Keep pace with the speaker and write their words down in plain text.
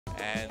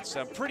And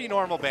some pretty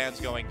normal bans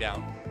going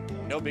down.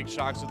 No big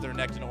shocks with the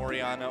Renekton,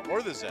 Orianna,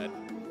 or the Zed.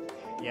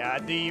 Yeah,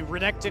 the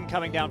Renekton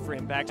coming down for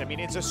Impact. I mean,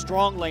 it's a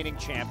strong laning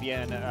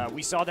champion.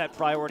 We saw that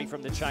priority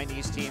from the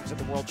Chinese teams at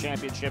the World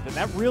Championship, and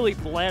that really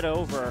bled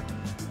over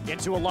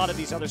into a lot of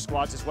these other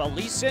squads as well.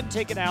 Lee Sin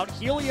taken out.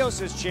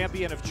 Helios is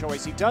champion of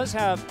choice. He does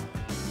have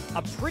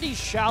a pretty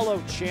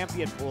shallow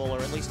champion pool, or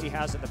at least he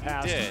has in the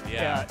past. He did,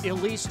 yeah.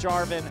 Elise,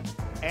 Jarvan,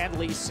 and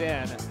Lee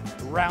Sin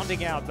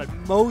rounding out, but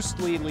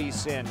mostly Lee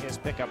Sin, his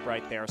pickup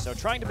right there. So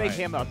trying to make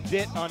him a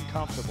bit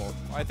uncomfortable.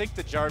 I think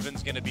the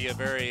Jarvan's going to be a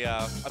very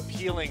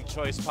appealing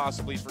choice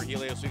possibly for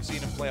Helios. We've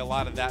seen him play a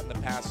lot of that in the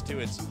past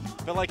too.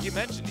 But like you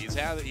mentioned, he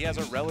has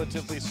a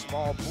relatively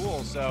small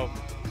pool, so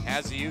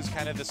as he used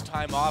kind of this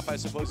time off, I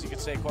suppose you could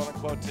say, quote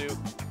unquote, to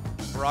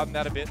broaden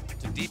that a bit,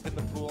 to deepen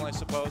the pool, I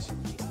suppose.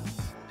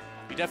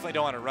 You definitely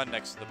don't want to run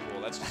next to the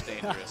pool. That's just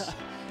dangerous.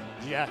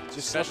 Yeah,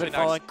 just slip and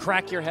fall and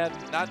crack your head.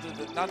 Not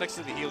next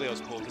to the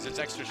Helios pool because it's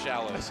extra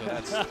shallow, so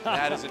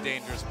that is a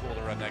dangerous pool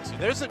to run next to.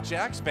 There's a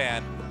Jax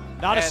ban.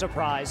 Not a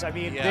surprise. I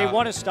mean, they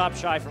want to stop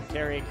Shy from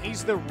carrying.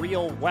 He's the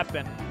real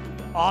weapon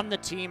on the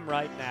team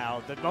right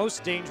now, the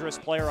most dangerous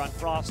player on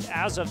Frost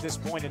as of this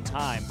point in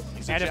time.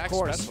 He's a and Jax of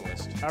course,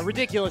 specialist. A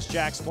ridiculous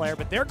Jax player,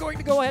 but they're going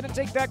to go ahead and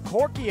take that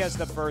Corki as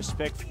the first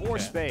pick for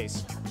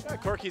space. Yeah,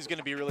 Corki's going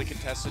to be really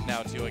contested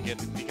now too, again,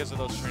 because of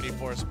those Trinity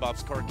Force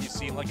buffs. Corki's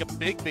seen like a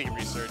big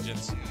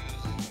resurgence.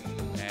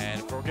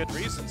 And for good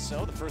reason.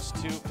 So the first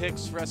two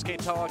picks for SK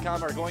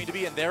Telecom are going to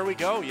be, and there we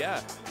go, yeah.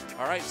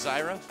 All right,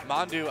 Zyra,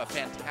 Mondu, a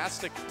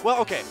fantastic,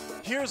 well, okay,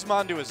 here's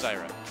Mondu as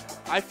Zyra.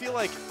 I feel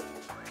like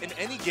in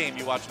any game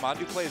you watch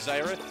Mondu play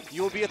Zyra,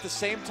 you will be at the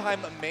same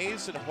time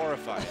amazed and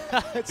horrified.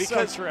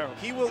 Because so true.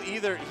 He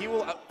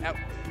will at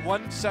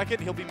 1 second,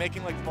 he'll be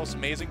making like the most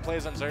amazing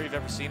plays on Zyra you've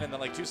ever seen, and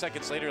then like 2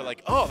 seconds later, you're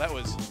like, oh, that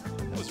was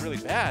really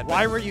bad.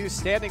 Why were you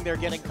standing there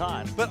getting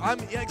caught? But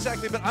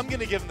exactly, but I'm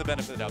going to give him the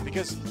benefit of the doubt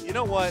because you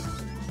know what?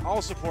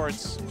 All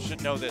supports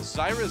should know this.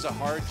 Zyra is a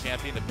hard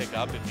champion to pick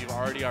up if you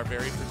already are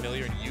very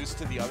familiar and used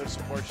to the other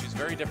supports. She's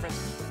very different.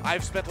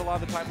 I've spent a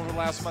lot of the time over the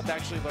last month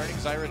actually learning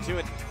Zyra too,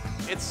 and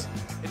it's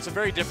a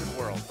very different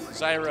world.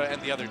 Zyra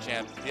and the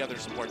other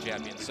support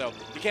champions, so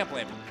you can't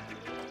blame him.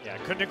 Yeah,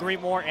 couldn't agree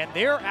more. And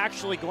they're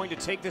actually going to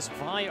take this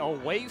Vi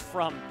away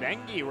from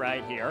Bengi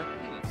right here.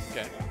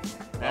 Okay.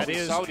 That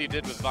is saw what he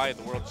did with Vi at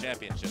the World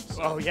Championships.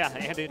 So. Oh yeah,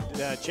 and in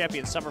the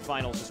Champions Summer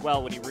Finals as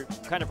well, when he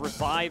kind of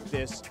revived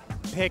this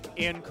pick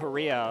in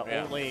Korea.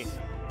 Yeah. Only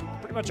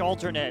pretty much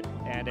alternate,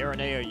 and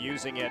Araneo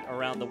using it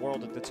around the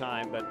world at the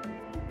time, but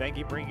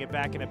Bengi bringing it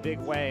back in a big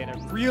way, and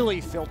it really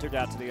filtered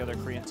out to the other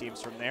Korean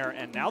teams from there.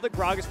 And now the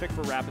Gragas pick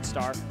for Rapid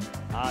Star.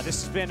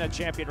 This has been a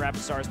champion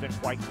Rapid Star has been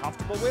quite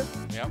comfortable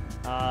with. Yep.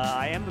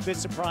 I am a bit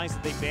surprised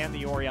that they banned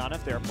the Orianna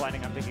if they're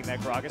planning on picking that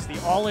Gragas.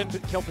 The all-in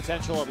kill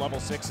potential at level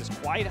 6 is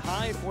quite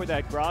high for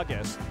that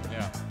Gragas.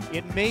 Yeah.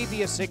 It may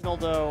be a signal,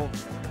 though.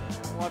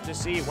 We'll have to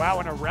see. Wow,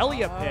 an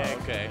Aurelia pick.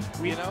 Okay.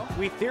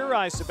 We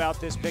theorized about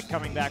this pick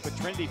coming back with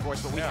Trinity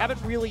Force, but we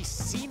haven't really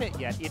seen it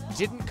yet. It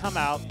didn't come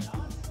out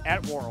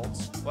at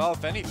Worlds. Well,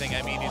 if anything,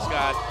 I mean, he's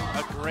got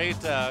a great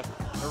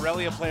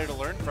Aurelia player to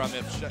learn from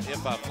if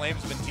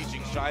Flame's been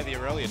teaching Shy the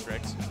Aurelia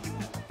tricks.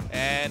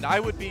 And I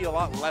would be a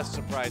lot less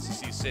surprised to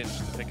see Singe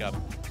to pick up.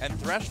 And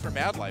Thresh for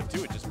Mad Life,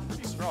 too, which is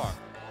pretty strong.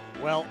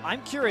 Well,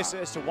 I'm curious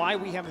as to why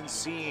we haven't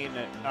seen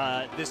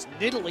this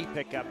Nidalee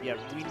pickup yet.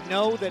 We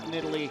know that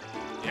Nidalee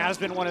has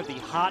been one of the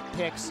hot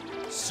picks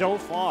so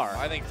far.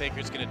 I think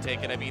Faker's going to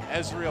take it. I mean,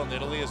 Ezreal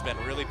Nidalee has been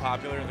really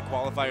popular in the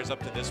qualifiers up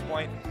to this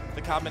point.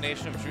 The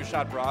combination of True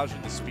Shot Barrage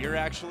and the Spear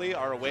actually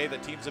are a way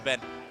that teams have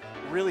been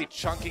really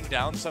chunking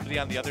down somebody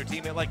on the other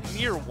team. It like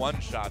near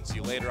one-shots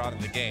you later on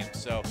in the game.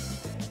 So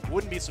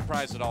wouldn't be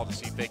surprised at all to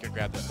see Faker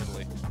grab that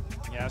Nidalee.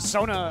 Yeah,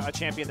 Sona, a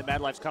champion that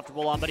Mad Life's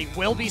comfortable on, but he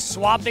will be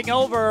swapping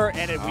over,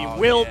 and we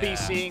will be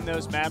seeing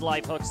those Mad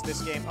Life hooks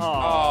this game.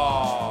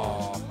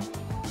 Oh.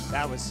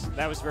 That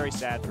was very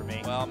sad for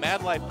me. Well,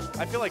 Mad Life,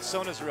 I feel like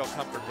Sona's a real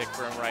comfort pick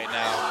for him right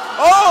now.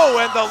 Oh,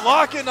 and the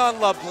lock-in on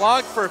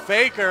LeBlanc for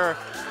Faker.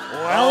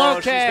 Well,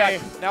 okay.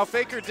 Now,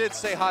 Faker did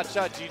say hot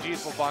shot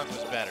GG's LeBlanc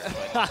was better,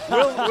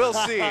 but we'll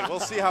see. We'll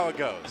see how it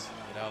goes.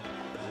 You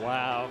know?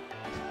 Wow.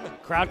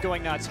 Crowd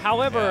going nuts.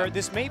 However,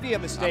 this may be a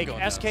mistake.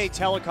 SK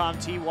Telecom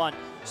T1.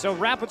 So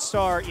Rapid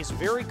Star is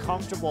very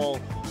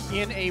comfortable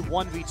in a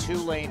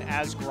 1v2 lane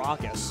as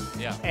Gragas.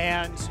 Yeah.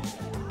 And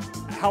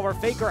however,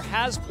 Faker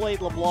has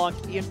played LeBlanc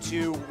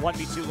into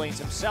 1v2 lanes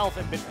himself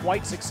and been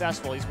quite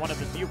successful. He's one of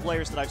the few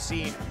players that I've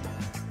seen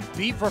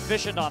be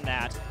proficient on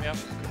that. Yep.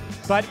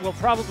 But we'll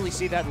probably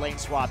see that lane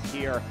swap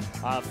here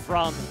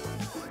from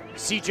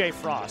CJ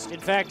Frost. In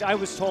fact, I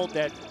was told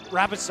that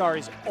Rapid Star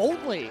is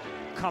only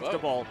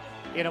comfortable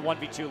in a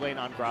 1v2 lane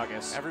on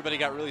Gragas. Everybody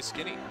got really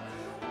skinny.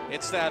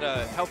 It's that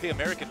healthy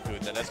American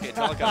food that SK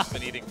Telecom's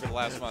been eating for the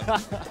last month.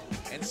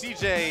 And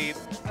CJ,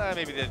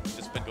 maybe they've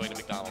just been going to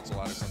McDonald's a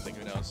lot or something,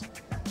 who knows.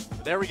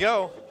 But there we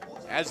go.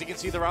 As you can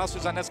see, the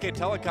rosters on SK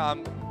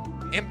Telecom.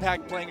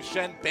 Impact playing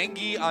Shen,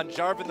 Bengi on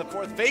Jarvan the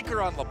 4th,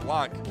 Faker on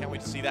LeBlanc. Can't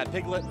wait to see that.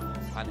 Piglet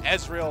on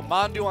Ezreal,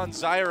 Mondu on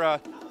Zyra,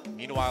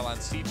 Meanwhile, on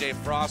CJ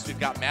Frost, we've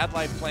got Mad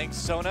Life playing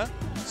Sona.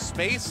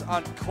 Space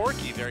on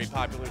Corki, very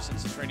popular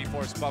since the Trinity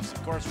Force buffs.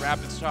 Of course,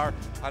 Rapid Star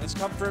on his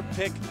comfort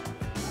pick.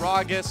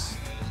 Ragus.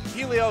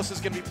 Helios is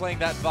going to be playing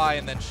that Vi,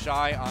 and then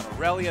Shy on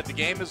Aurelia. The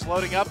game is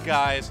loading up,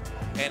 guys.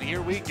 And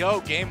here we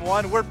go. Game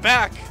 1. We're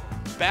back.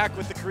 Back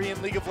with the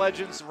Korean League of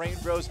Legends. Rain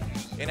Bros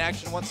in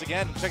action once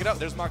again. Check it out.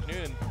 There's Mock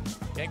Noon and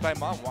Gang by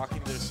Mom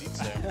walking to their seats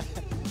there.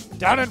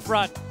 Down in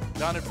front.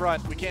 Down in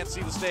front. We can't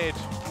see the stage.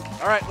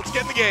 All right, let's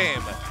get in the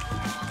game.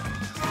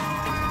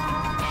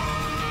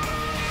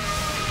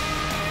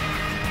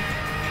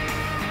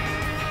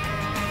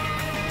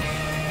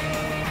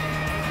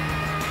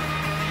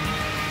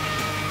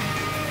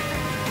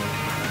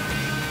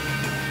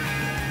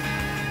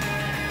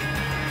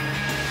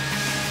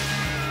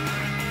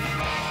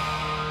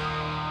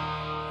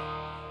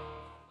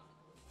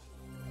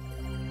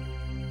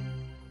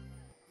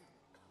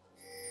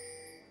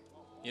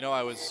 You know,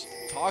 I was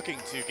talking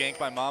to Gank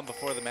by Mom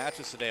before the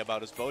matches today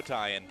about his bow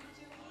tie, and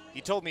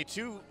he told me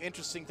two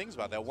interesting things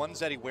about that. One's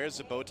that he wears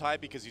the bow tie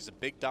because he's a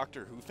big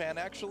Doctor Who fan,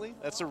 actually.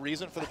 That's the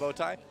reason for the bow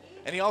tie.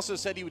 And he also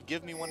said he would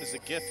give me one as a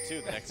gift,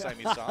 too, the next time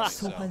he saw me.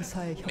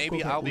 So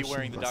maybe I'll be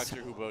wearing the Doctor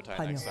Who bow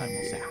tie next time.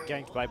 We'll see.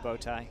 Ganked by bow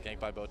tie.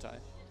 Ganked by bow tie.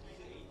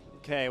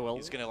 Okay, well.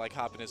 He's going to, like,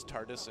 hop in his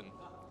TARDIS and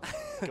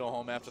go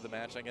home after the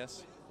match, I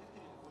guess.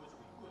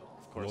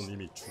 Of course,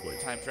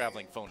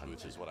 time-traveling phone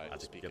booth is what I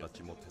speak of.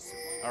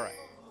 All right.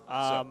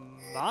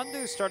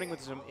 Mandu starting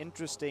with some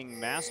interesting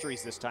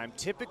masteries this time.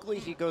 Typically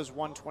he goes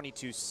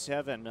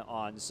 122.7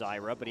 on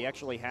Zyra, but he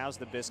actually has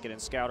the Biscuit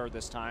and Scouter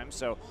this time,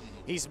 so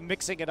he's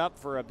mixing it up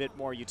for a bit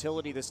more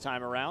utility this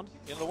time around.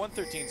 You know,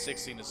 the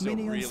 113.16 is so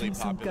really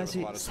popular with a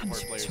lot of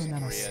support players in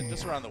Korea and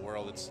just around the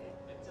world.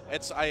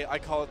 I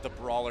call it the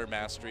brawler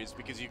masteries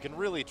because you can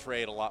really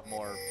trade a lot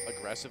more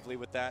aggressively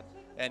with that.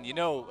 And you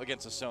know,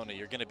 against a Sona,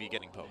 you're going to be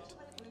getting poked.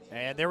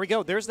 And there we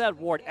go. There's that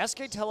ward.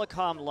 SK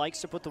Telecom likes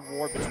to put the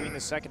ward between the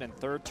second and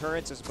third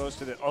turrets as opposed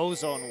to the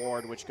Ozone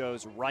ward, which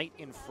goes right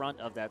in front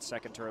of that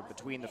second turret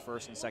between the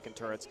first and second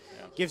turrets.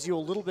 Yeah. Gives you a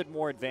little bit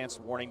more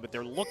advanced warning, but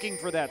they're looking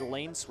for that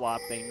lane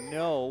swap. They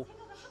know,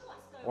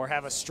 or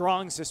have a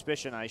strong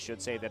suspicion, I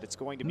should say, that it's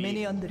going to be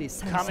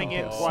coming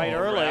in quite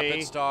early.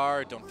 Rapid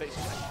Star, don't face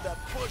that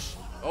push.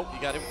 Oh,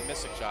 you got hit with the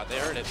missing shot.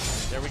 There it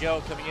is. There we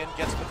go. Coming in,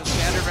 gets with the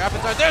standard Rapid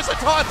Star. There's a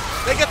taunt.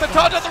 They get the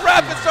taunt on the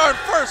Rapid Star, and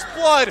First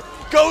Blood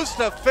goes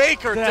to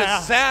Faker. Yeah.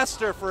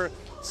 Disaster for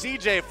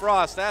CJ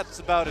Frost. That's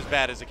about as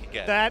bad as it can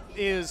get. That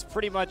is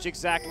pretty much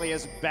exactly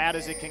as bad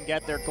as it can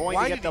get. They're going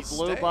to get the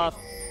blue buff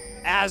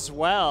as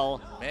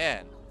well.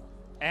 Man.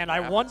 And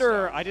I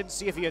wonder, I didn't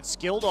see if he had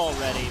skilled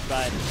already,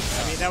 but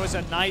I mean, that was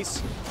a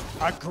nice,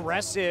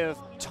 aggressive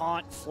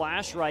taunt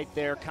flash right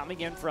there coming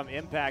in from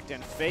Impact,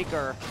 and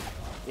Faker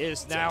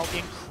is now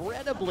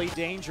incredibly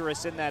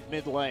dangerous in that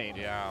mid lane.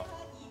 Yeah,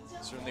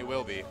 certainly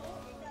will be.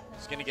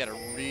 He's going to get a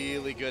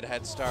really good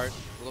head start,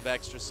 a little bit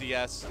extra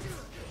CS.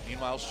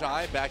 Meanwhile,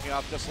 Shy backing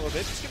off just a little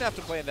bit. He's going to have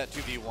to play in that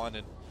 2v1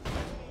 and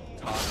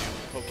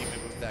poking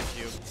him with that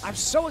Q. I'm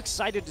so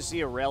excited to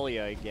see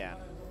Aurelia again.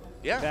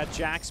 Yeah. That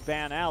Jax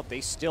ban out.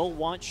 They still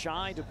want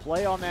Shy to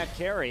play on that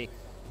carry,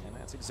 and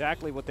that's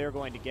exactly what they're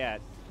going to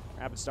get.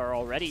 Rapid Star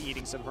already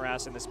eating some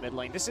harass in this mid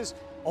lane. This is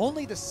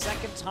only the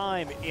second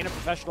time in a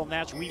professional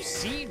match we've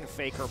seen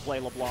Faker play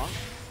LeBlanc.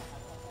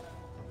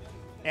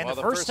 And, well,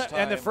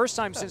 the first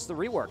time since the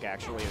rework,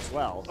 actually, as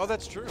well. Oh,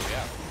 that's true,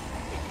 yeah.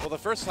 Well, the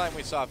first time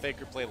we saw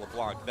Faker play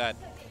LeBlanc, that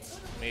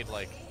made,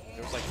 like,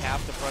 there was like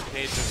half the front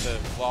page of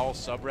the LOL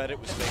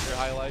subreddit was Faker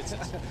highlights.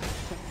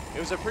 It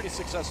was a pretty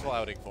successful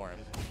outing for him.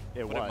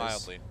 It was. Put it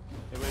mildly.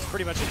 It was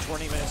pretty much a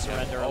 20-minute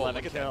surrender,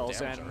 11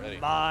 kills, and already.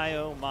 My,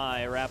 oh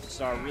my, Rapid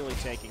Star really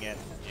taking it.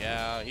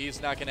 Yeah,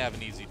 he's not going to have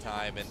an easy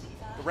time, and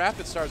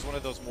Rapid Star is one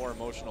of those more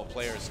emotional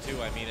players,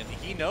 too. I mean, and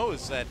he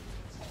knows that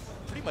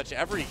pretty much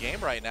every game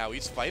right now,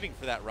 he's fighting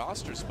for that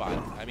roster spot.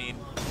 I mean,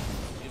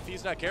 if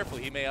he's not careful,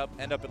 he may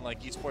end up in,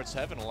 like, esports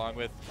heaven along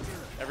with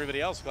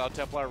everybody else. Cloud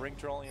Templar, Ring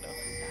Troll, you know.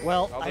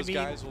 Well, all those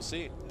guys, we'll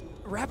see.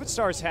 Rapid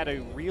Star's had a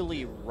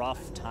really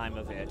rough time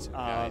of it.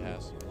 Yeah, he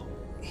has.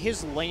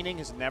 His laning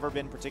has never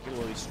been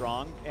particularly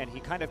strong, and he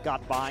kind of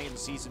got by in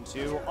Season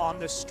 2 on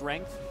the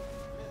strength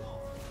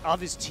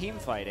of his team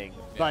fighting.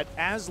 Yeah. But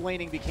as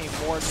laning became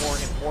more and more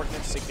important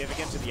and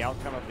significant to the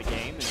outcome of the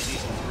game in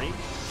Season 3,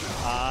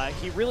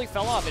 he really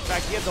fell off. In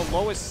fact, he had the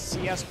lowest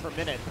CS per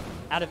minute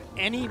out of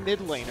any mid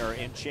laner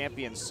in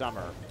Champions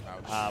Summer,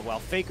 while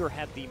Faker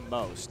had the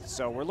most.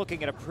 So we're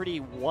looking at a pretty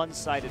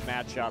one-sided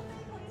matchup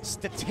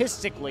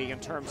statistically in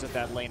terms of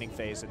that laning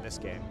phase in this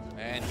game.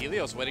 And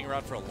Helios waiting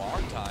around for a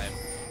long time.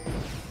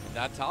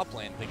 That top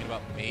lane, thinking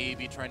about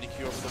maybe trying to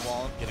queue over the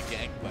wall and get a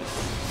gank, but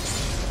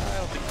I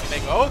don't think he can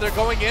make. Oh, they're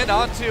going in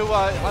onto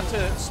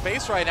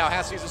space right now.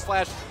 Has to use his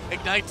flash.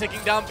 Ignite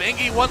ticking down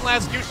Bengi. One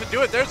last Q should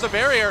do it. There's the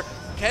barrier.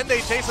 Can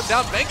they chase him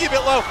down? Bengi a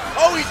bit low.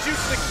 Oh, he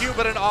jukes the Q,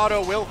 but an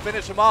auto will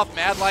finish him off.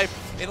 Mad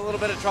Life in a little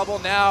bit of trouble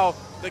now.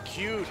 The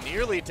Q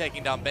nearly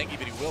taking down Bengi,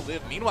 but he will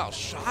live. Meanwhile,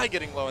 Shy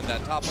getting low in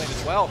that top lane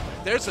as well.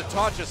 There's a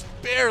taunt, just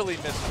barely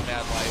missing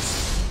Mad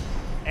Life.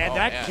 And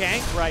that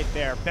gank right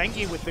there,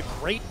 Bengi with the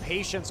great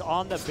patience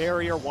on the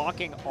barrier,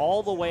 walking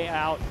all the way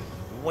out,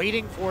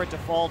 waiting for it to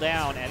fall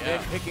down, and then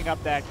picking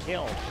up that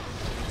kill.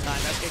 Meantime,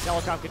 SK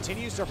Telecom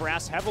continues to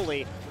harass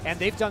heavily, and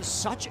they've done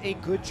such a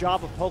good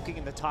job of poking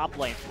in the top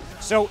lane.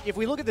 So if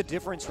we look at the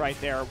difference right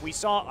there, we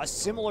saw a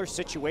similar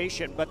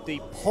situation, but the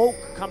poke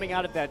coming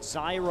out of that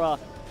Zyra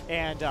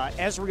and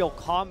Ezreal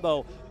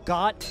combo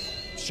got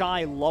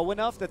Shy low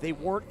enough that they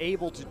weren't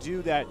able to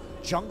do that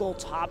jungle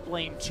top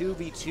lane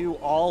 2v2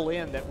 all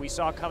in that we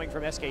saw coming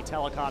from SK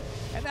Telecom,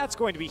 and that's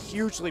going to be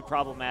hugely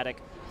problematic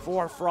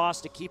for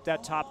Frost to keep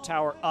that top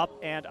tower up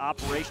and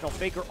operational.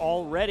 Faker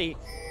already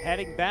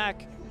heading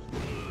back.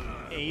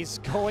 He's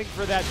going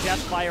for that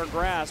Deathfire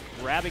grasp,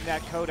 grabbing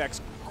that Codex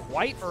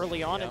quite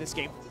early on in this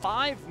game.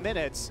 5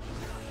 minutes.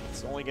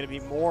 It's only going to be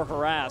more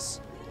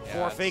harass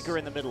for Faker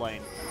in the mid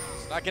lane.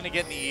 It's not going to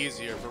get any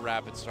easier for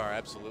Rapid Star,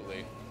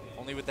 absolutely.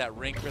 Only with that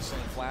Ring,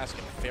 Crystalline Flask,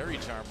 and Fairy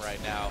Charm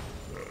right now.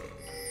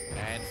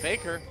 And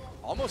Faker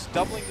almost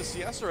doubling the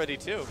CS already,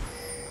 too.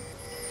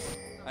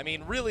 I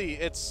mean, really,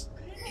 it's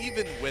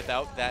even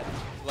without that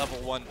level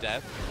 1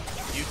 death,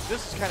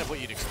 this is kind of what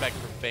you'd expect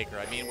from Faker.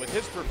 I mean, with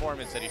his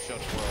performance that he's shown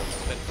in Worlds,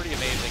 it's been pretty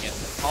amazing,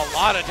 and a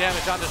lot of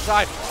damage on the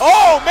side.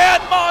 Oh, man,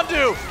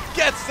 Mondu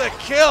gets the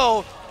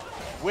kill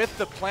with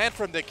the plant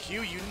from the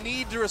Q. You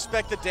need to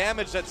respect the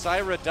damage that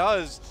Zyra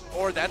does,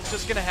 or that's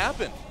just going to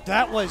happen.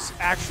 That was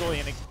actually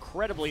an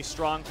incredibly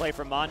strong play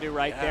from Mondu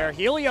right there.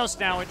 Helios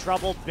now in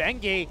trouble.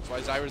 Bengi.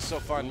 That's why Zyra's so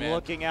fun, man.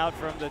 Looking out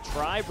from the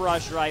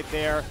tri-brush right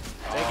there.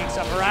 Taking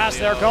some harass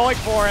there, going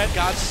for it.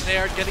 Got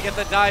snared, gonna get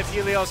the dive.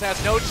 Helios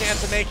has no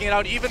chance of making it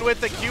out, even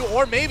with the Q,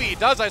 or maybe he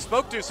does. I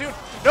spoke too soon.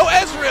 No,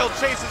 Ezreal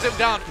chases him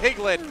down.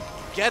 Piglet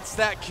gets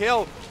that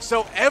kill.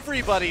 So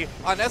everybody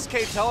on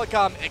SK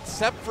Telecom,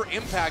 except for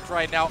Impact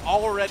right now,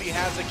 already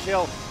has a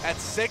kill at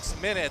 6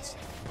 minutes.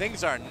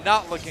 Things are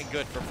not looking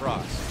good for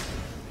Frost.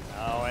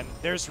 Oh, and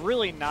there's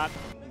really not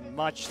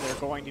much they're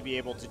going to be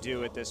able to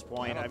do at this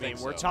point. I mean,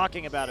 we're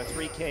talking about a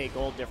 3K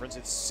gold difference.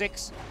 It's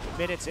 6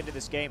 minutes into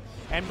this game.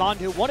 And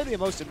Mondu, one of the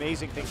most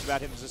amazing things about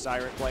him as a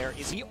Zyra player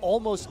is he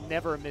almost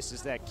never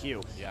misses that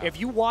Q. If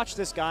you watch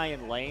this guy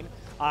in lane,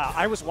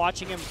 I was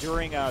watching him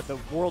during the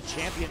World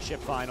Championship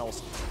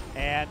Finals,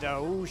 and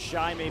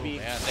Shy maybe,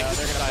 they're going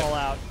to pull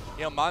out.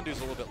 You know,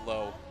 Mondu's a little bit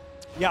low.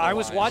 Yeah, I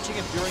was watching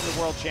him during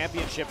the World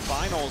Championship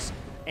Finals,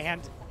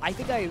 and I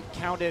think I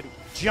counted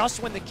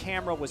just when the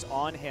camera was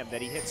on him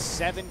that he hit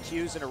 7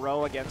 Qs in a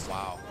row against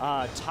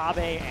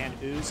Tabe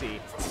and Uzi.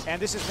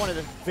 And this is one of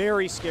the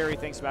very scary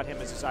things about him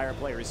as a Zyra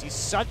player is he's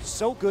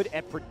so good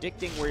at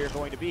predicting where you're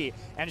going to be.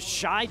 And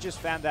Shy just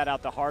found that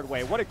out the hard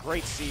way. What a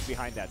great seed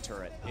behind that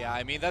turret. Yeah,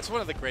 I mean, that's one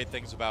of the great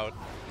things about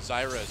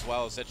Zyra as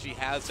well is that she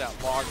has that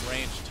long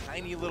range,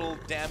 tiny little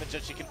damage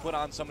that she can put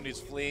on someone who's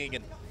fleeing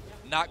and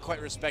not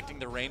quite respecting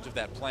the range of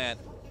that plant.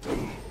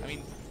 I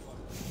mean,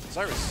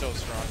 Zyra's so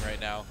strong right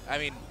now. I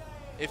mean,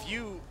 if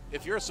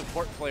you're a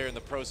support player in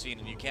the pro scene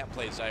and you can't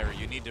play Zyra,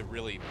 you need to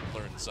really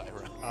learn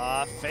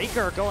Zyra.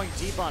 Faker going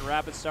deep on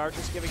Rapid Star,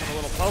 just giving him a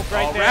little poke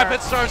right there.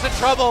 Rapid Star's in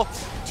trouble.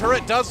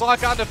 Turret does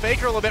lock onto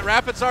Faker a little bit.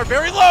 Rapid Star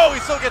very low. He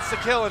still gets the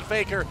kill, and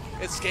Faker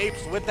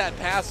escapes with that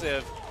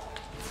passive.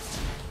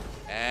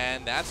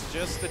 And that's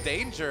just the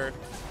danger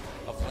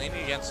of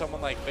laning against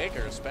someone like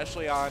Faker,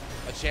 especially on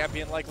a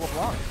champion like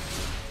LeBlanc.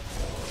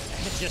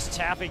 Just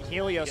tapping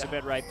Helios a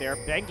bit right there.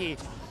 Bengi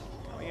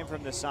coming in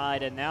from the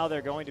side, and now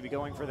they're going to be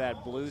going for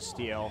that blue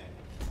steal.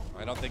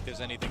 I don't think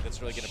there's anything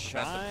that's really going to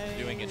prevent them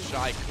from doing it.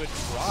 Shy could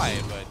try,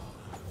 but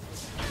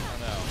I don't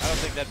know. I don't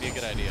think that'd be a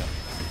good idea.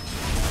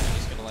 I'm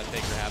just going to let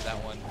Faker have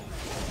that one.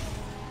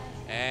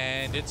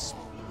 And it's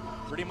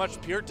pretty much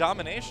pure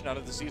domination out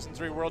of the Season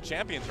 3 World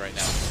Champions right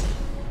now.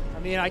 I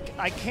mean,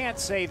 I can't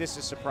say this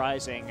is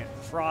surprising.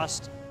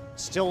 Frost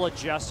still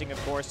adjusting, of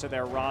course, to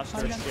their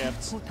roster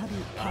shifts.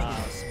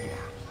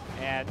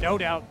 And no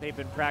doubt they've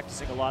been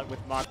practicing a lot with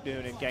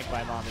Maknoon and Gank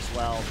by Mom as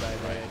well,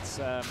 but it's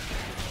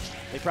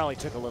they probably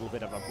took a little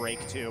bit of a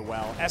break too.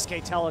 Well,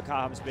 SK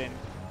Telecom's been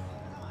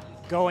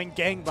going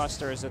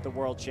gangbusters at the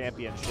World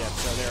Championship,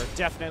 so they're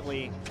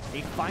definitely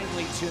a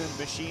finely tuned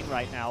machine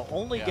right now,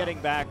 only getting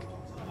back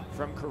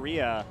from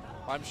Korea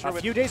a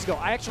few days ago.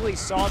 I actually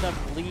saw them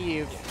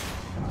leave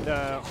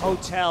the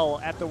hotel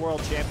at the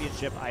World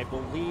Championship, I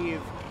believe,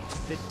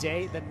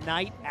 the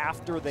night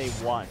after they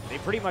won. They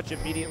pretty much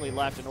immediately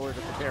left in order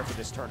to prepare for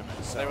this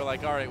tournament. So they were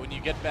like, all right, when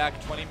you get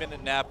back,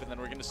 20-minute nap, and then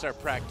we're going to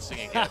start practicing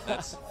again.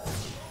 That's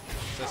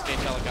SK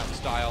Telecom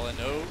style, and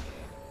no,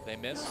 they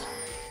missed.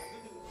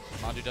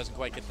 Mondu doesn't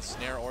quite get the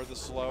snare or the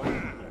slow.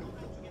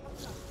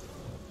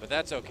 But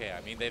that's okay.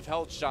 I mean, they've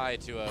held Shy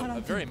to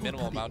a very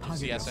minimal amount of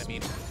CS. I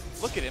mean,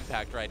 look at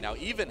Impact right now.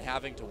 Even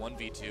having to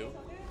 1v2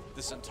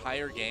 this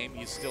entire game,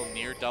 he's still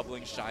near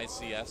doubling Shy's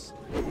CS.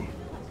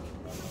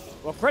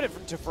 Well,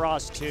 credit to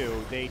Frost,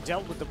 too. They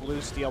dealt with the blue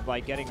steal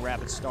by getting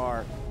Rapid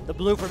Star. The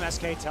blue from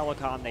SK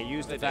Telecom, they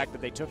used the fact that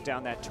they took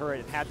down that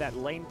turret and had that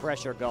lane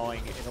pressure going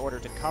in order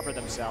to cover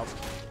themselves.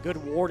 Good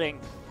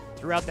warding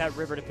throughout that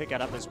river to pick it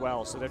up as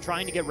well. So they're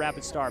trying to get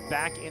Rapid Star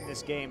back in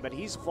this game, but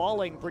he's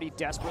falling pretty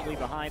desperately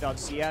behind on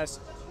CS.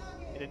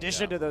 In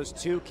addition to those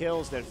 2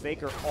 kills that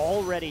Faker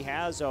already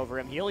has over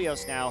him,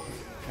 Helios now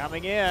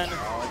coming in.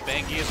 Oh, and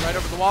Bengi is right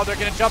over the wall. They're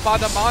going to jump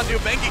onto Mandu.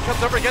 Bengi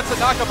comes over, gets a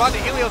knock-up onto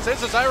Helios.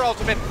 There's a Zyra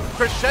ultimate.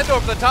 Crescendo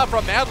over the top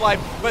from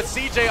Madlife, but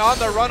CJ on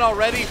the run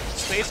already.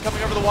 Space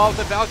coming over the wall with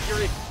the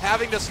Valkyrie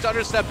having to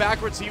stutter step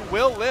backwards. He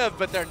will live,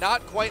 but they're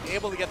not quite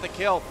able to get the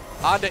kill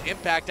onto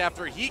Impact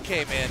after he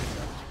came in.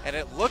 And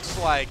it looks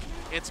like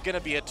it's going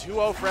to be a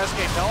 2-0 for SK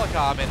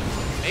Telecom,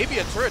 and maybe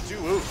a turret too.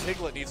 Ooh,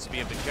 Piglet needs to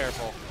be a bit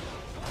careful.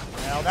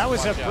 Well, that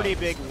was a pretty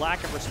big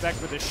lack of respect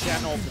for the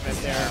Shen ultimate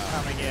there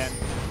coming in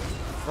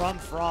from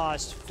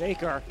Frost.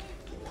 Faker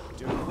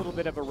doing a little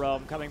bit of a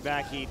roam. Coming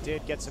back, he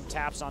did get some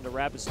taps onto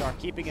Rapid Star,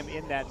 keeping him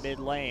in that mid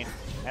lane.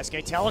 SK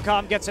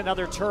Telecom gets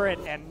another turret,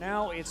 and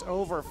now it's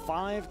over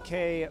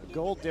 5K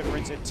gold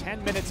difference at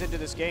 10 minutes into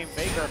this game.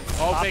 Faker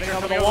Faker coming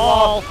over the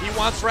wall. He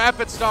wants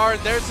Rapid Star,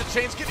 and there's the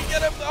chains. Can he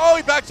get him? Oh,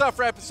 he backs off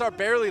Rapid Star,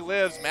 barely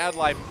lives.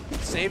 Madlife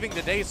saving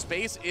the day.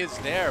 Space is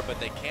there, but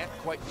they can't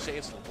quite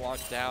chase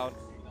LeBlanc down.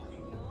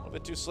 A little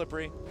bit too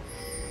slippery.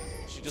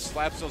 She just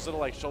slaps those little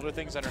like shoulder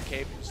things on her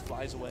cape and just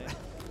flies away.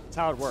 That's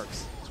how it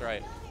works. That's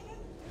right.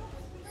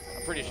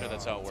 I'm pretty sure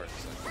that's how it works.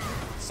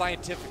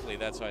 Scientifically,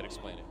 that's how I'd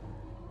explain it.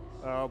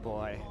 Oh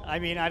boy. I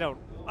mean, I don't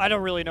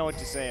really know what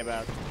to say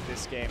about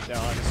this game,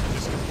 though.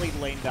 Just complete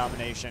lane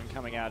domination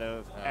coming out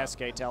of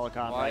SK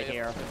Telecom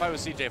here. If I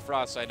was CJ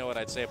Frost, I know what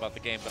I'd say about the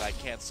game, but I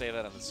can't say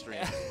that on the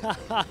stream.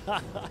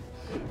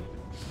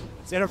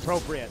 It's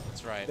inappropriate.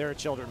 That's right. There are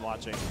children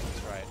watching.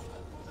 That's right.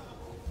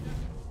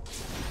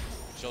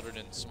 Children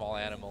and small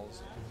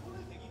animals.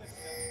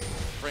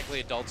 Frankly,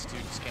 adults too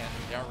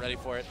they aren't ready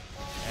for it.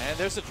 And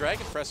there's a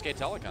dragon for SK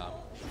Telecom.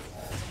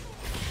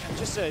 And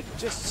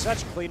just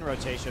such clean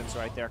rotations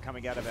right there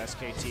coming out of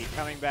SKT.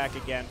 Coming back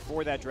again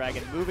for that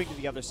dragon, moving to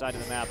the other side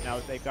of the map. Now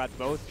they've got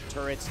both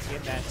turrets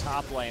in that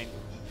top lane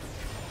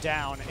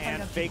down,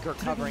 and Faker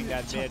covering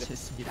that mid,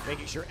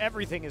 making sure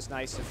everything is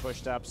nice and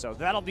pushed up. So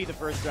that'll be the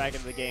first dragon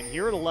of the game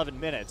here at 11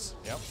 minutes.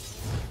 Yep,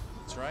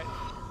 that's right.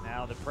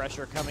 Now the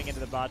pressure coming into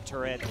the bot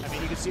turret. I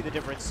mean, you can see the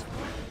difference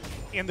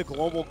in the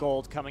global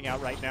gold coming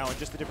out right now, and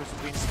just the difference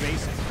between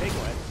Space and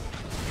Piglet.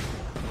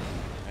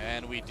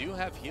 And we do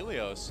have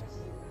Helios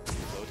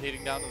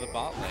rotating down to the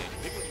bot lane.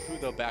 Piglet and Fu,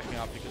 though, backing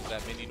off because of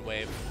that minion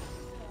wave.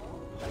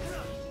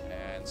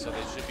 And so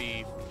they should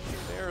be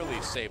fairly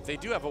safe. They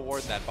do have a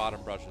ward in that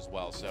bottom brush as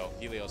well, so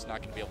Helios not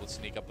going to be able to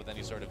sneak up with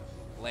any sort of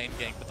lane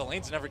gank, but the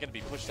lane's never going to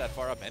be pushed that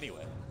far up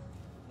anyway.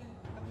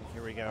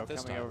 Here we go,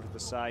 coming over to the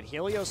side.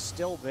 Helios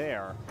still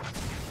there.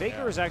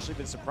 Faker has actually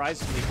been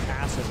surprisingly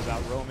passive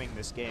about roaming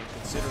this game,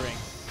 considering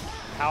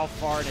how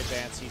far in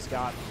advance he's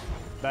gotten.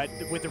 But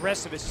with the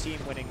rest of his team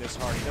winning this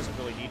hard, he doesn't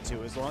really need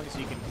to, as long as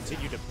he can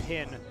continue to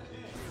pin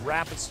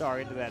Rapid Star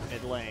into that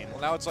mid lane.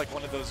 Well, now it's like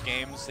one of those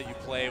games that you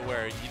play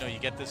where, you know, you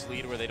get this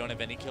lead where they don't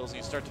have any kills, and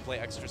you start to play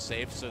extra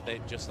safe so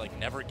they just like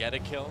never get a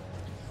kill.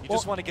 You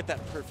just want to get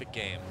that perfect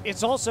game.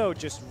 It's also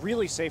just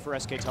really safe for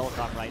SK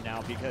Telecom right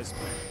now, because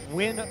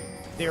when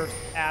they're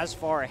as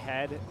far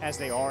ahead as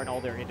they are in all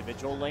their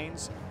individual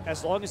lanes,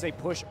 as long as they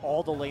push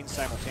all the lanes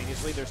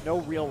simultaneously, there's no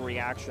real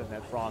reaction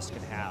that Frost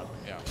can have.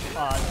 Yeah.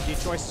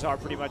 The choices are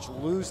pretty much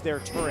lose their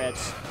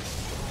turrets.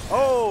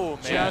 Oh,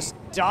 man. Just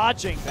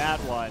dodging that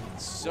one.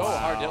 So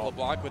hard to hit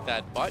LeBlanc with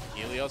that, but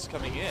Helios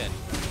coming in.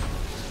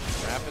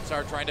 Rapids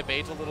are trying to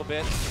bait a little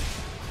bit.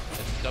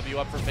 W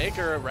up for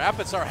Faker.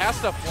 Rapidstar has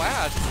to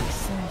flash.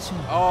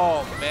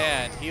 Oh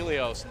man,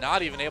 Helios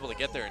not even able to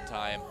get there in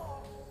time.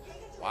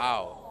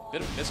 Wow,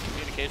 bit of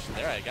miscommunication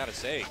there, I gotta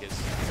say, because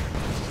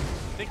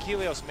I think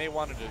Helios may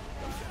wanted to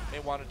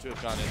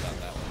have gone in on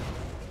that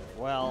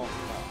one. Well,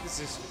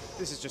 this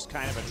is just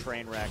kind of a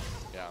train wreck.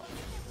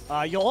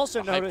 Yeah. You'll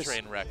also notice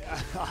hype train wreck.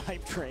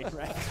 Hype train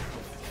wreck.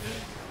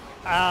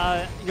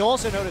 You'll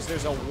also notice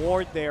there's a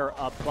ward there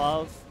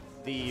above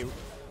the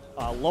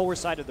lower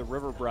side of the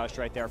river brush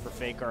right there for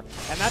Faker.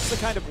 And that's the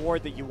kind of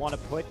ward that you want to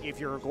put if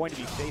you're going to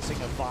be facing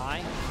a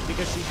Vi,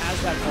 because she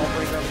has that wall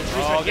breaker over the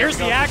trees. Oh, here's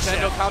the action.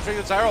 Nintendo countering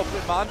the Zyro.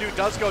 Mandu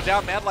does go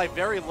down. Madlife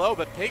very low,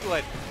 but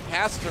Piglet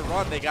has to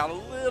run. They got a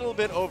little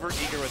bit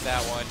over-eager with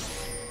that one.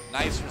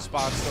 Nice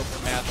response though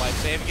from Madlife,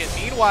 saving it.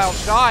 Meanwhile,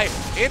 Shy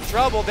in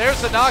trouble.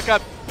 There's the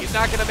knockup. He's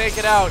not going to make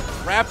it out.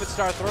 Rapid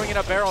Star throwing in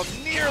a barrel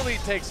nearly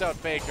takes out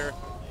Faker.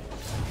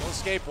 He'll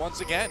escape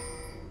once again.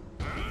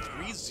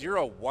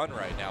 3-0-1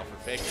 right now for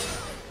Faker.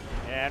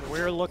 And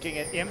we're looking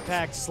at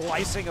Impact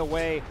slicing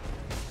away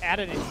at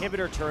an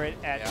inhibitor turret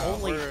at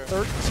only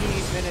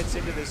 13 minutes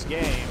into this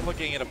game. We're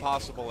looking at a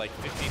possible like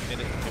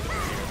 15-minute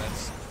inhibitor here.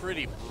 That's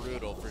pretty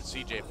brutal for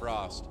CJ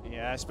Frost.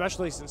 Yeah,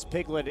 especially since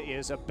Piglet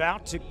is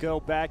about to go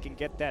back and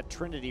get that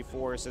Trinity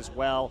Force as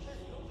well.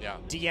 Yeah.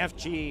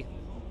 DFG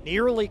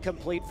nearly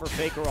complete for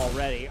Faker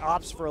already.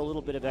 Opts for a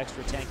little bit of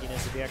extra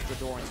tankiness with the extra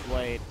Doran's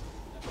Blade.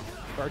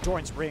 Or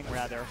Doran's Ring,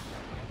 rather.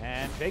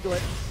 And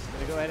Piglet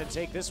going to go ahead and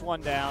take this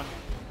one down.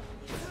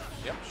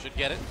 Yep, should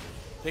get it.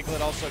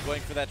 Piglet also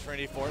going for that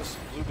Trinity Force.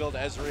 Blue build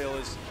Ezreal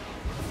is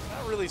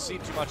not really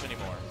seen too much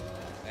anymore.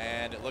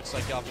 And it looks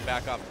like he'll have to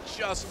back off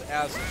just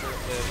as the turret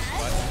lives,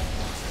 but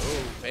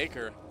oh,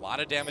 Faker, a lot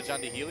of damage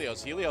onto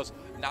Helios. Helios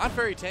not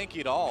very tanky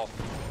at all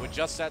with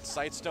just that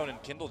Sightstone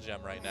and Kindle Gem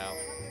right now.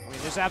 I mean,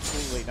 there's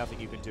absolutely nothing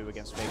you can do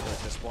against Faker at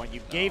this point. You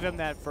gave him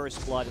that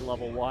first blood at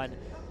level 1.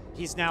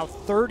 He's now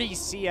 30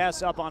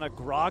 CS up on a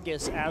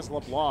Gragas as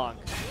LeBlanc.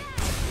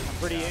 A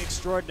pretty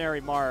extraordinary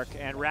mark,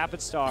 and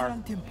Rapid Star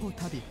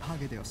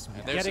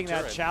getting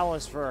that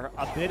chalice for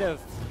a bit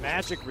of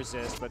magic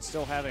resist, but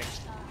still having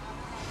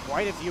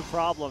quite a few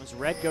problems.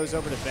 Red goes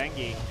over to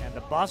Bengi, and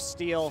the buff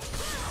steal.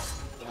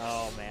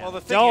 Oh, man. Well,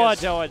 the thing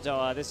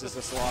Doa. This is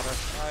the slaughter.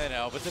 I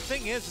know, but the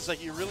thing is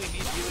like you really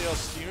need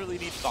Helios, you really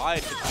need Vi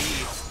to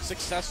be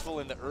successful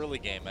in the early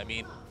game. I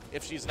mean,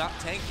 if she's not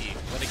tanky,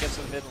 when it gets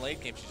to the mid and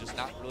late game, she's just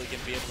not really going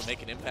to be able to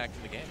make an impact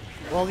in the game.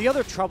 Well, the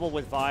other trouble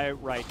with Vi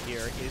right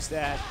here is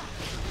that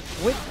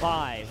with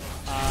Vi,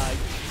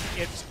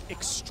 it's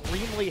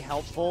extremely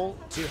helpful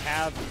to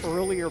have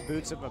earlier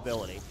boots of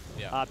mobility.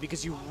 Yeah.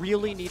 Because you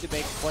really need to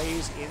make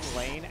plays in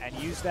lane and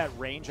use that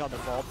range on the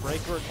Vault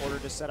Breaker in order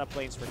to set up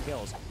lanes for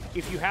kills.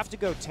 If you have to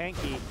go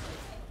tanky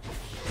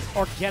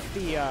or get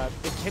the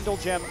Kindle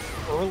Gem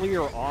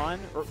earlier on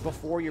or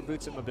before your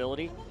boots of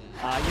mobility,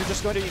 you're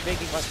just going to be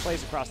making less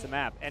plays across the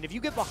map. And if you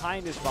get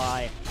behind as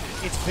Vi,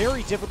 it's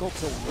very difficult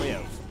to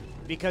live.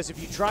 Because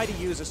if you try to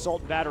use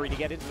Assault and Battery to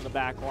get into the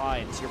back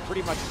lines, you're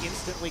pretty much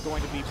instantly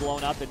going to be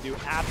blown up and do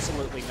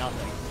absolutely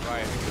nothing.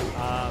 Right.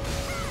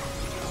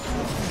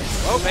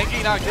 Oh,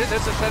 Bengi knocked in.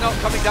 There's a Sentinel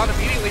coming down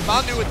immediately.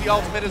 Mandu with the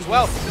ultimate as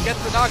well.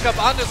 Gets the knock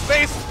up onto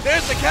Space.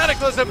 There's the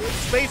Cataclysm.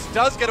 Space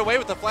does get away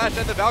with the flash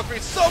and the Valkyrie.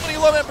 So many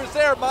low members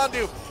there.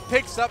 Mandu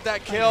picks up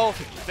that kill.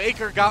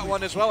 Faker got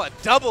one as well. A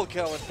double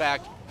kill, in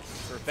fact,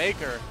 for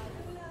Faker.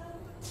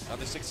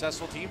 Another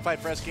successful team fight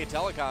for SK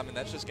Telecom, and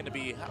that's just going to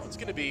be how it's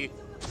going to be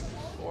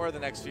for the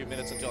next few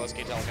minutes until SK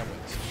Telecom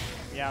wins.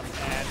 Yeah,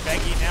 and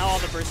Bengi now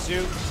on the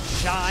pursuit.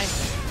 Shy.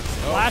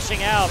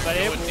 Flashing out, but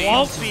it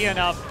won't be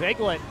enough.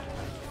 Piglet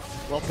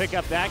will pick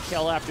up that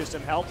kill after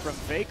some help from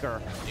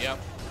Faker. Yep.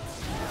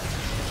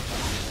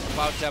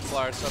 Cloud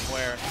Templar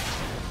somewhere,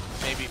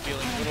 maybe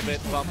feeling a little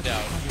bit bummed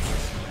out.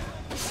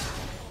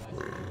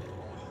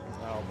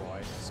 Oh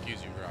boy.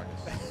 Excuse you,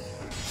 Gragas.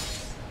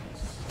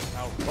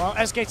 Well,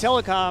 SK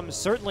Telecom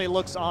certainly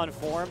looks on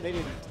form. They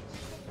didn't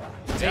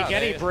take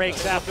any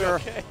breaks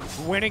after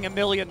winning $1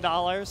 million.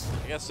 I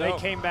guess so. They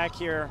came back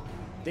here.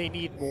 They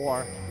need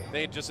more.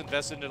 They just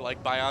invested in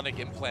like bionic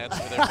implants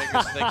for their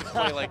fingers so they can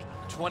play like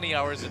 20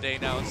 hours a day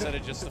now instead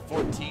of just the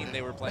 14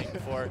 they were playing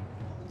before.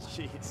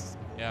 Jeez.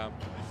 Yeah.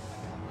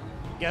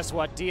 Guess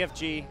what?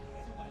 DFG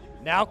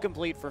now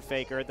complete for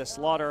Faker. The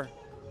slaughter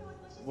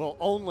will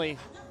only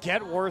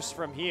get worse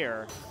from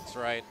here. That's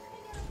right.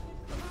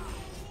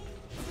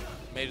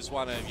 May just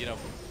want to, you know,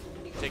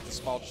 take the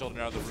small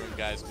children out of the room,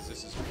 guys, because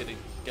this is getting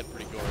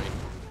pretty gory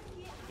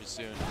pretty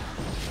soon.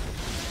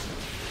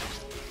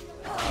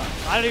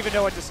 I don't even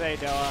know what to say,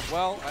 Doa.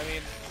 Well, I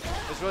mean,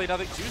 there's really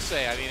nothing to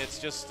say. I mean, it's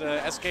just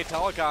SK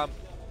Telecom,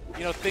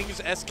 you know, things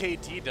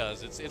SKT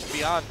does. It's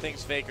beyond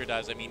things Faker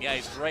does. I mean, yeah,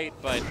 he's great,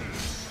 but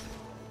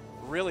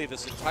really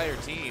this entire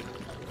team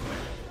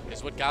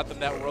is what got them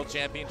that world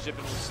championship,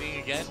 and we're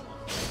seeing again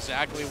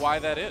exactly why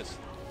that is.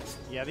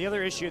 Yeah, the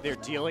other issue they're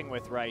dealing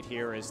with right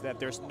here is that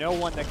there's no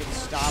one that can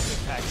stop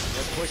Impex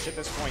their push at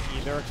this point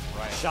either.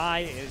 Right. Shy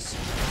is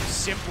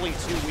simply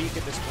too weak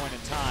at this point in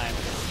time.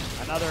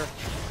 Another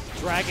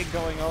Dragon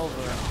going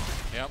over.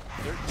 Yep,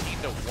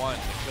 13-1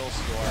 the kill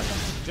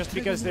score. Just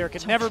because there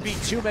can never be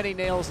too many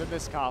nails in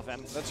this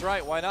coffin. That's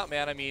right, why not,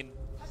 man? I mean,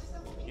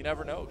 you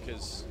never know,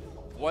 because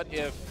what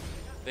if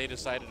they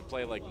decided to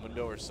play like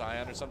Mundo or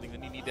Scion or something,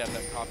 then you need to have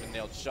that coffin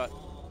nailed shut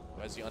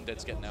as the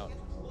Undead's getting out.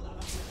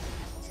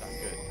 It's not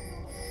good.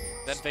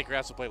 Then Faker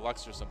has to play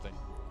Lux or something.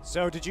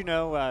 So did you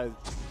know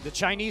the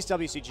Chinese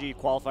WCG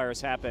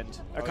qualifiers happened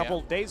a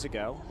couple days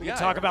ago? We can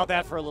talk about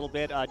that for a little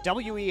bit.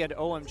 WE and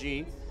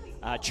OMG.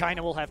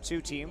 China will have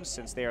 2 teams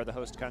since they are the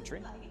host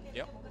country.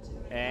 Yep.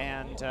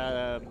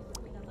 And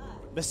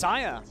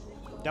Messiah,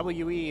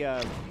 WE,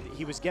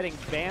 he was getting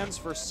bans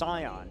for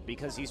Scion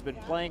because he's been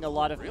playing a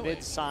lot of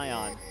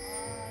mid-Scion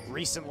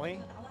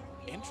recently.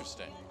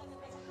 Interesting.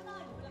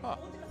 Huh.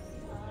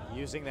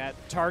 Using that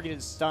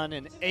targeted stun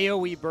and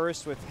AoE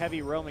burst with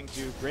heavy roaming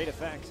to great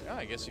effect. Yeah,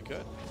 I guess you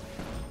could.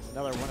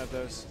 Another one of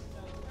those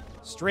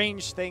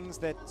strange things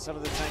that some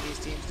of the Chinese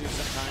teams do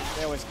sometimes.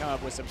 They always come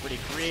up with some pretty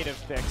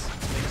creative picks.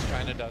 Things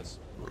China does.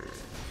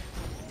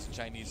 It's a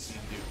Chinese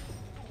scene do.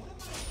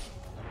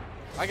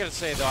 I gotta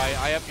say though,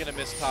 I am gonna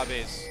miss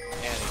Tabe's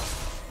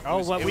Annie.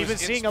 Oh, well, we've been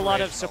seeing a lot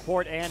of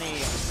support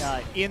Annie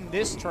in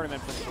this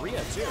tournament from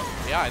Korea too.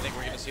 Yeah, I think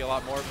we're gonna see a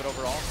lot more of it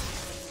overall.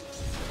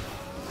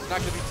 It's not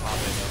gonna be Tabe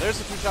though. There's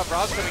the 2-shot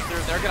barrage coming through.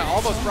 They're gonna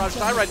almost barrage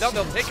Shy right now.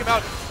 They'll take him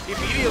out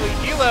immediately.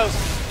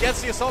 Helos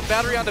gets the assault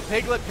battery onto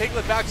Piglet.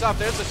 Piglet backs off.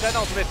 There's the Shen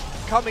ultimate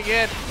coming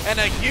in, and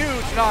a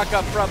huge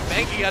knockup from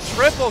Bengi. A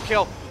triple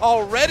kill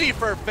already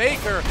for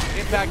Faker.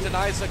 Impact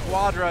denies the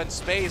Quadra in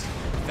space.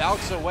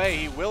 Valks away.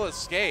 He will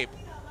escape.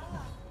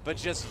 but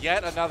just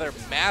yet another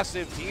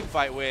massive team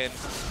fight win.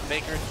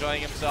 Faker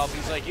enjoying himself.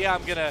 He's like, yeah,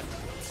 I'm gonna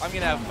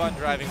have fun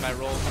driving my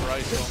Rolls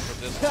Royce home from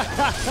this one.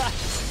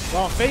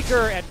 Well,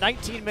 Faker at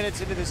 19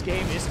 minutes into this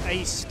game is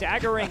a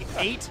staggering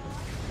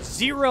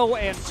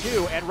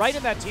 8-0-2, and right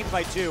in that team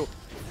fight too,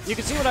 you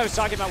can see what I was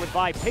talking about with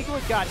Vi.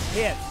 Piglet got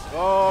hit.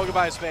 Oh,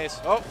 goodbye,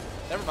 Space. Oh,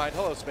 never mind.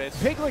 Hello, Space.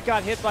 Piglet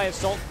got hit by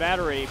Assault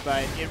Battery,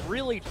 but it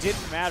really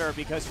didn't matter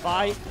because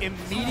Vi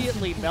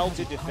immediately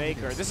melted to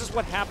Faker. This is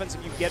what happens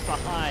if you get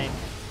behind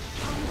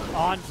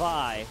on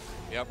Vi.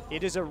 Yep.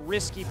 It is a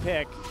risky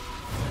pick.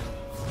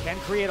 Can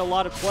create a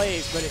lot of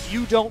plays, but if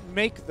you don't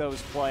make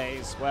those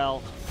plays,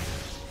 well,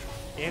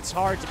 it's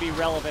hard to be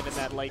relevant in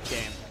that late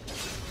game.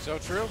 So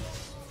true.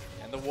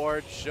 And the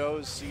ward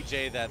shows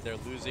CJ that they're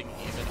losing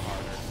even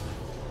harder.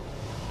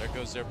 There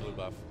goes their blue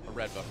buff, or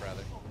red buff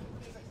rather.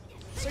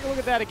 Let's take a look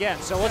at that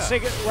again. So let's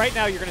take it, right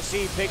now you're going to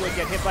see Piglet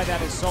get hit by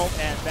that Assault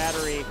and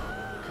Battery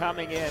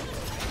coming in.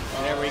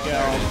 There we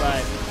go,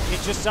 but it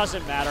just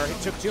doesn't matter.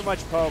 It took too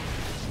much poke.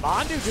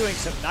 Mandu doing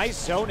some nice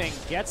zoning,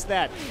 gets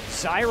that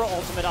Zyra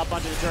ultimate up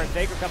onto the turret.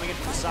 Faker coming in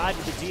from the side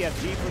with the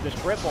DFG for the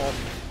triple.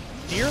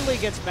 Nearly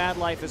gets Mad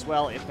Life as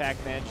well.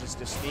 Impact manages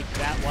to sneak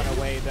that one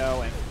away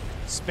though, and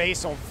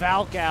Space will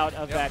Valk out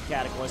of that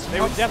Cataclysm.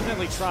 They were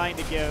definitely trying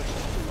to give.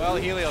 Well,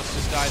 Helios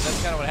just died.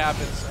 That's kind of what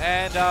happens.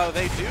 And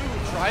they do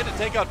try to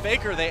take out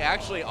Faker. They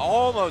actually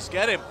almost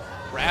get him.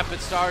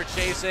 Rapid Star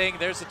chasing.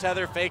 There's the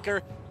tether.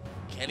 Faker.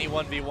 Can he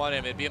 1v1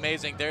 him? It'd be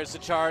amazing. There's the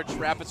charge.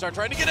 Rapid Star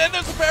trying to get in.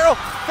 There's the barrel.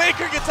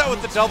 Faker gets out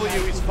with the W.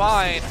 He's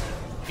fine.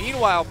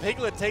 Meanwhile,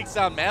 Piglet takes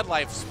down Mad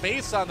Life.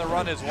 Space on the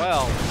run as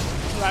well.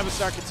 Rapid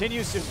Star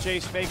continues to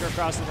chase Faker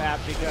across the map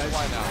because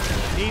why not?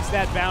 Needs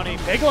that bounty.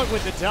 Piglet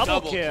with the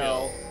double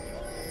kill.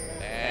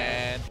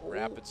 And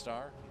Rapid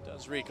Star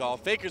does recall.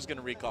 Faker's going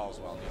to recall as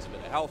well. Needs a bit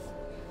of health.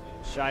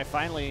 Shy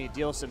finally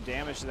deals some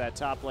damage to that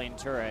top lane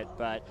turret,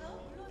 but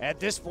at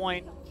this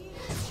point, it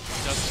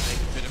doesn't make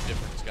a bit of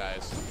difference,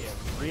 guys. It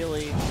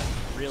really,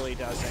 really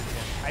doesn't.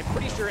 And I'm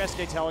pretty sure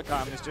SK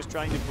Telecom is just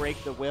trying to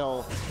break the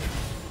will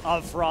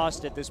of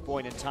Frost at this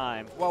point in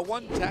time. Well,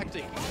 one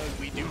tactic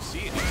we do see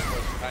in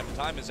esports from time to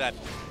time is that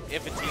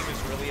if a team is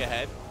really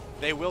ahead,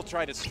 they will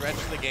try to stretch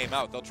the game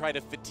out. They'll try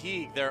to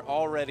fatigue their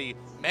already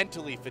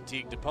mentally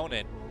fatigued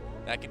opponent.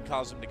 That can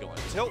cause them to go on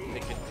tilt.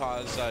 It can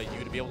cause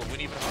you to be able to win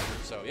even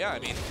harder. So yeah, I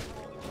mean,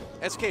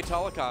 SK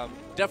Telecom,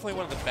 definitely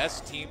one of the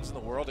best teams in the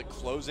world at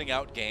closing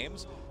out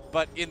games.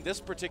 But in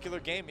this particular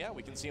game, yeah,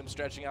 we can see them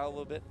stretching out a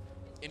little bit,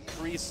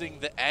 increasing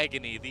the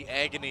agony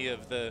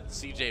of the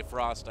CJ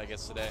Frost, I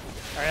guess, today.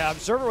 All right,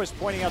 Observer was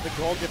pointing out the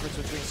gold difference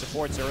between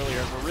supports earlier,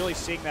 and we're really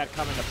seeing that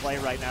come into play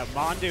right now.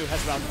 Mandu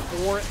has about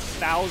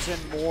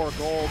 4,000 more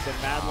gold than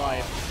Mad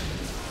Life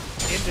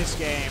in this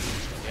game.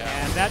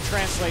 Yeah. And that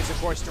translates,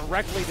 of course,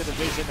 directly to the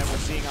vision that we're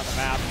seeing on the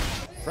map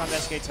from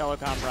SK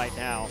Telecom right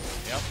now.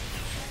 Yep.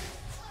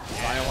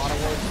 Buy a lot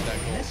of words with that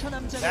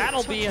goal.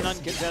 That'll be an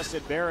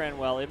uncontested Baron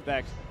while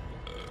Impact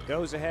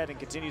goes ahead and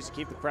continues to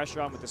keep the pressure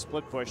on with the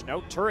split push.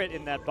 No turret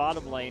in that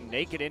bottom lane.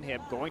 Naked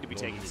Inhib going to be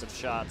taking some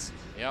shots.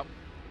 Yep.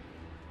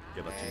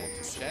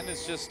 And Shen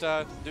is just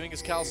doing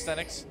his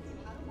calisthenics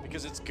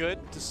because it's good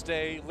to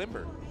stay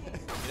limber. You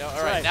know,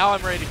 all right, now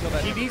I'm ready to kill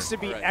that. He needs to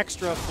be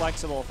extra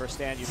flexible for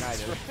Stand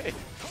United. That's right.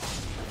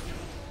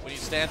 When you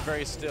stand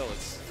very still,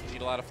 you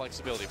need a lot of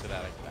flexibility for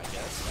that, I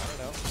guess. I don't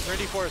know.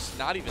 Trinity Force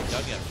not even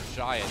done yet for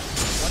Shy in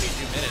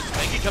 22 minutes.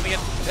 Bengi coming in.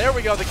 There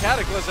we go, the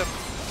Cataclysm.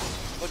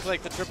 Looked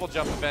like the triple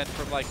jump event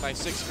from like my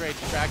 6th grade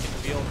track and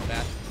field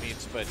match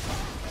meets, but it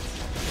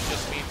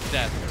just means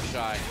death for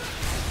Shy.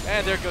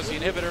 And there goes the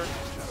inhibitor.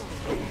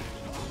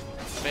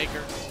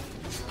 Faker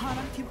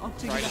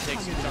trying to take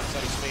some chunks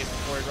out of space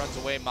before he runs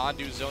away.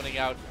 Mandu zoning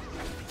out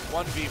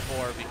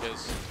 1v4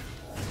 because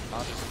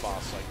Mandu's a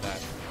boss like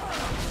that.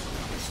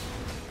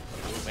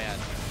 Oh man,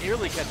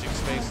 nearly catching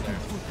space there.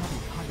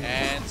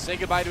 And say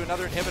goodbye to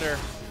another inhibitor.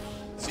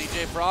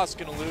 CJ Frost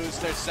gonna lose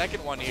their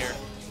second one here.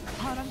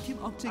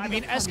 I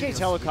mean, SK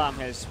Telecom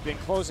has been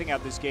closing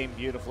out this game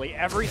beautifully.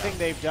 Everything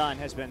they've done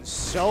has been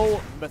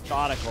so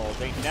methodical.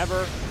 They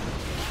never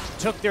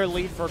took their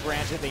lead for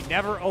granted. They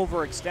never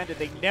overextended.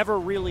 They never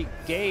really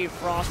gave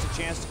Frost a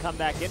chance to come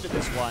back into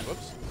this one.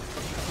 Whoops.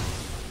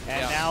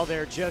 And now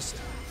they're just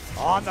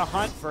on the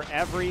hunt for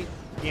every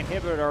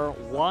inhibitor,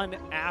 one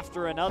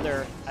after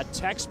another. A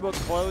textbook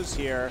close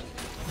here.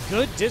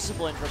 Good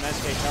discipline from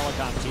SK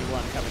Telecom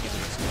T1 coming into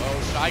this game.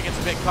 Oh, Shy gets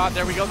a bit caught.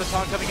 There we go. The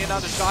taunt coming in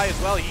onto Shy as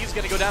well. He's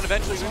going to go down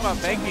eventually. Meanwhile,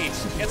 Bengi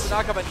gets a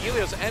knockup on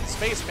Helios and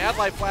Space. Mad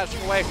Life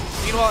flashing away.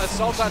 Meanwhile,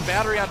 Assault on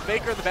Battery on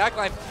Faker in the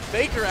backline.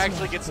 Faker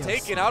actually gets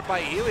taken out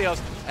by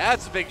Helios.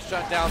 That's a big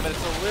shutdown, but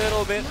it's a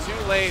little bit too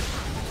late,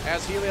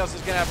 as Helios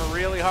is going to have a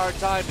really hard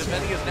time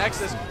defending his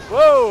Nexus.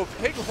 Whoa,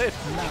 Piglet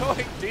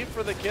going deep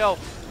for the kill.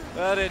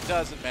 But it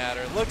doesn't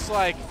matter. Looks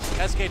like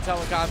SK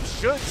Telecom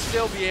should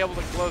still be able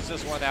to close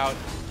this one out.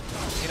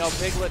 You know,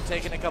 Piglet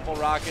taking a couple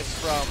rockets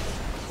from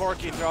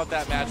Corki throughout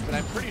that match, but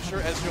I'm pretty sure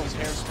Ezreal's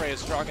hairspray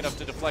is strong enough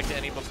to deflect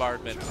any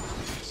bombardment.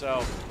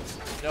 So,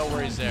 no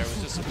worries there. It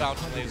was just a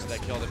bounce laser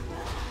that killed him.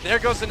 There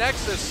goes the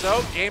Nexus.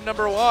 So, game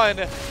number 1.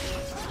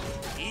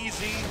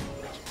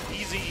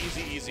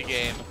 easy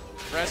game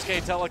for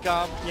SK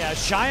Telecom. Yeah,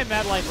 Shy and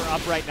Madeline are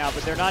up right now,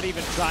 but they're not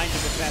even trying to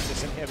defend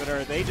this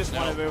inhibitor. They just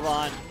want to move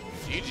on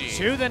GG.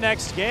 to the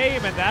next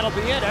game, and that'll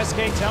be it. SK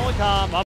Telecom up.